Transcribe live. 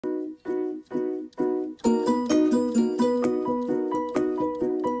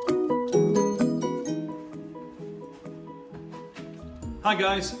Hi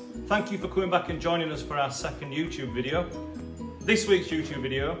guys, thank you for coming back and joining us for our second YouTube video. This week's YouTube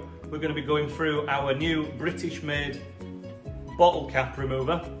video, we're going to be going through our new British made bottle cap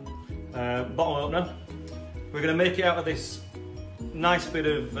remover, bottle opener. We're going to make it out of this nice bit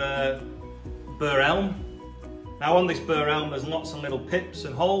of Burr Elm. Now on this Burr Elm there's lots of little pips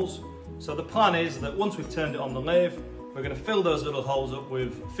and holes, so the plan is that once we've turned it on the lathe, we're going to fill those little holes up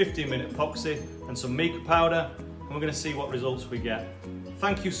with 15-minute epoxy and some mica powder, and we're going to see what results we get.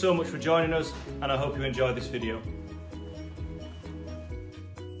 Thank you so much for joining us, and I hope you enjoyed this video.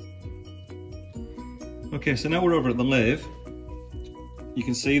 Okay, so now we're over at the lathe. You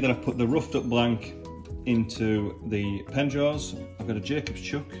can see that I've put the roughed up blank into the pen jaws. I've got a Jacob's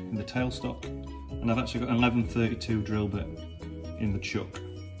chuck in the tailstock, and I've actually got an 1132 drill bit in the chuck.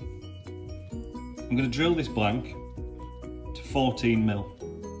 I'm going to drill this blank to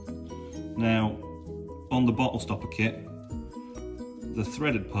 14mm. Now, on the bottle stopper kit, the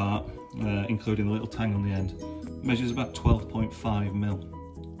threaded part, including the little tang on the end, measures about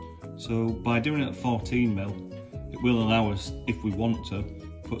 12.5mm. So by doing it at 14mm, it will allow us, if we want to,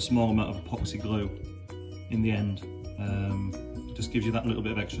 put a small amount of epoxy glue in the end. It just gives you that little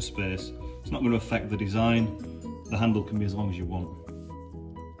bit of extra space. It's not going to affect the design. The handle can be as long as you want.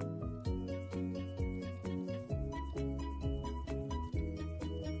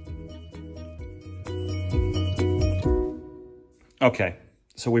 Okay,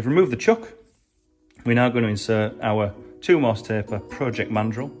 so we've removed the chuck. We're now going to insert our 2 Morse taper project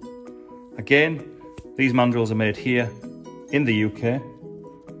mandrel. Again, these mandrels are made here in the UK. They're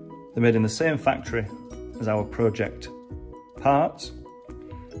made in the same factory as our project parts.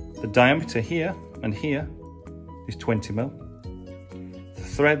 The diameter here and here is 20mm. The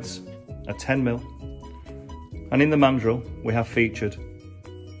threads are 10mm. And in the mandrel, we have featured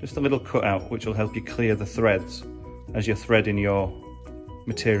just a little cutout which will help you clear the threads as you're threading your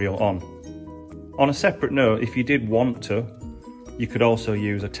material on. On a separate note, if you did want to, you could also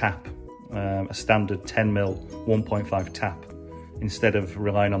use a tap, a standard 10mm 1.5 tap, instead of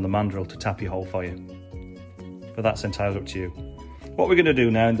relying on the mandrel to tap your hole for you. But that's entirely up to you. What we're going to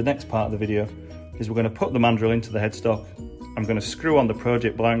do now in the next part of the video is we're going to put the mandrel into the headstock. I'm going to screw on the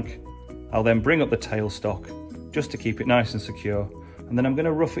project blank. I'll then bring up the tailstock just to keep it nice and secure, and then I'm going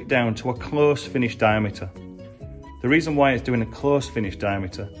to rough it down to a close finish diameter. The reason why it's doing a close finish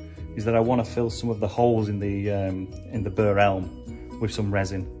diameter is that I want to fill some of the holes in the Burr Elm with some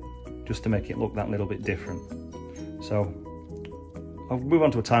resin, just to make it look that little bit different. So I'll move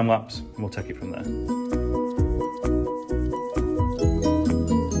on to a time lapse and we'll take it from there.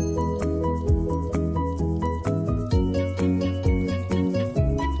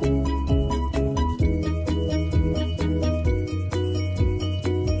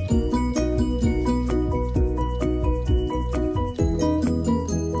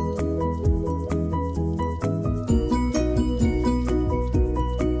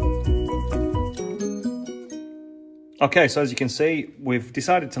 Okay, so as you can see, we've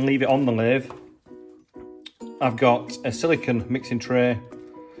decided to leave it on the lathe. I've got a silicone mixing tray,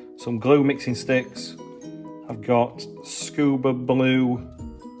 some glue mixing sticks, I've got scuba blue,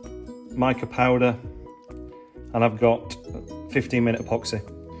 mica powder, and I've got 15-minute epoxy.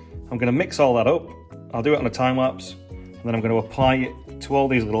 I'm going to mix all that up. I'll do it on a time lapse, and then I'm going to apply it to all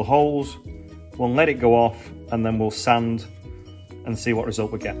these little holes. We'll let it go off, and then we'll sand and see what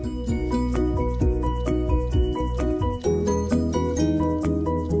result we get.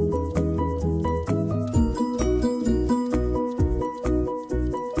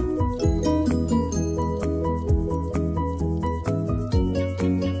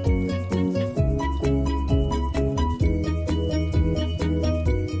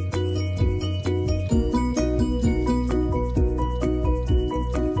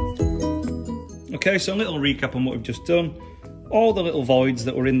 Okay, so a little recap on what we've just done. All the little voids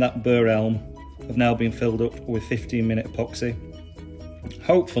that were in that Burr Elm have now been filled up with 15-minute epoxy.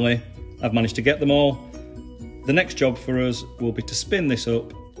 Hopefully, I've managed to get them all. The next job for us will be to spin this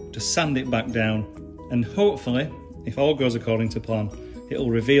up, to sand it back down, and hopefully, if all goes according to plan,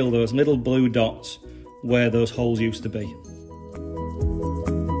 it'll reveal those little blue dots where those holes used to be.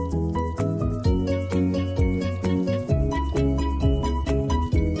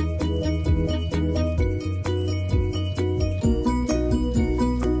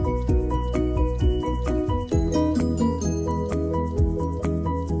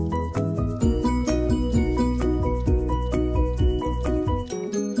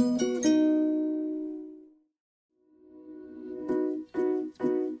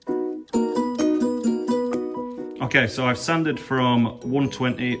 Okay, so I've sanded from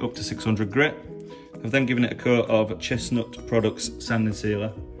 120 up to 600 grit. I've then given it a coat of Chestnut Products sanding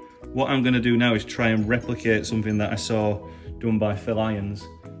sealer. What I'm going to do now is try and replicate something that I saw done by Phil Irons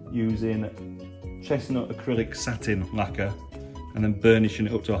using Chestnut acrylic satin lacquer and then burnishing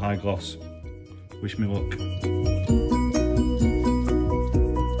it up to a high gloss. Wish me luck.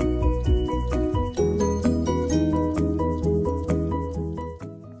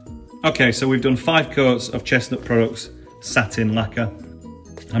 Okay, so we've done 5 coats of Chestnut Products satin lacquer.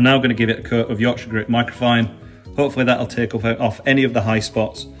 I'm now going to give it a coat of Yorkshire Grit MIRCOFINE. Hopefully that'll take off any of the high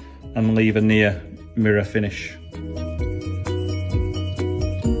spots and leave a near mirror finish.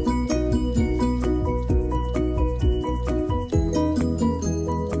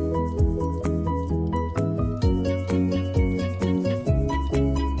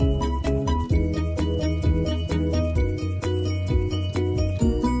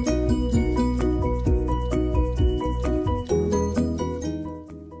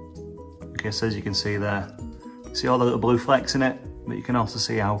 So as you can see there, see all the little blue flecks in it, but you can also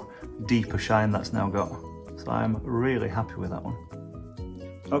see how deep a shine that's now got. So I'm really happy with that one.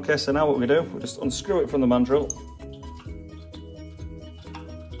 Okay, so now what we do, we'll just unscrew it from the mandrel.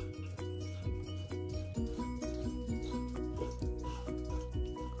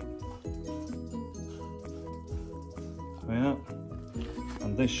 Yeah,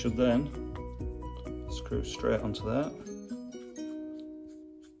 and this should then screw straight onto there.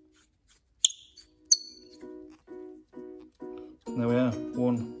 There we are,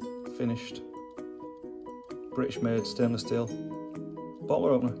 one finished British made stainless steel bottle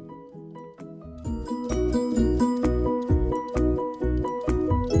opener.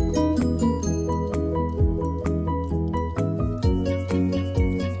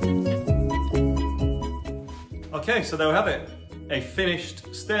 Okay, so there we have it, a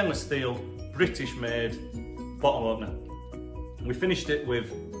finished stainless steel British made bottle opener. We finished it with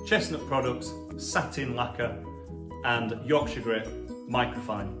Chestnut Products satin lacquer and Yorkshire Grit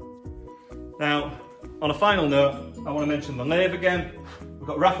MIRCOFINE. Now, on a final note, I want to mention the lathe again. We've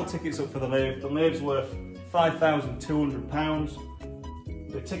got raffle tickets up for the lathe. The lathe's worth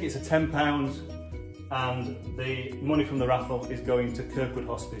 £5,200. The tickets are £10 and the money from the raffle is going to Kirkwood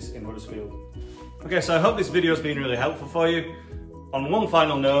Hospice in Huddersfield. Okay, so I hope this video has been really helpful for you. On one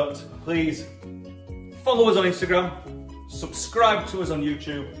final note, please follow us on Instagram, subscribe to us on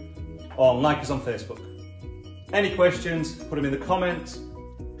YouTube, or like us on Facebook. Any questions, put them in the comments,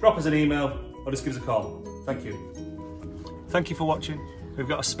 drop us an email, or just give us a call. Thank you. Thank you for watching. We've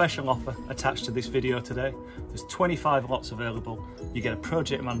got a special offer attached to this video today. There's 25 lots available. You get a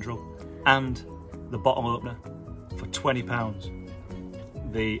project mandrel and the bottle opener for £20.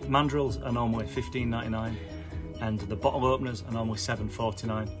 The mandrels are normally $15.99 and the bottle openers are normally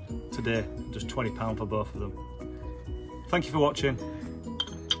 $7.49. Today, just £20 for both of them. Thank you for watching.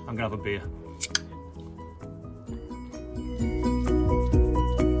 I'm gonna have a beer.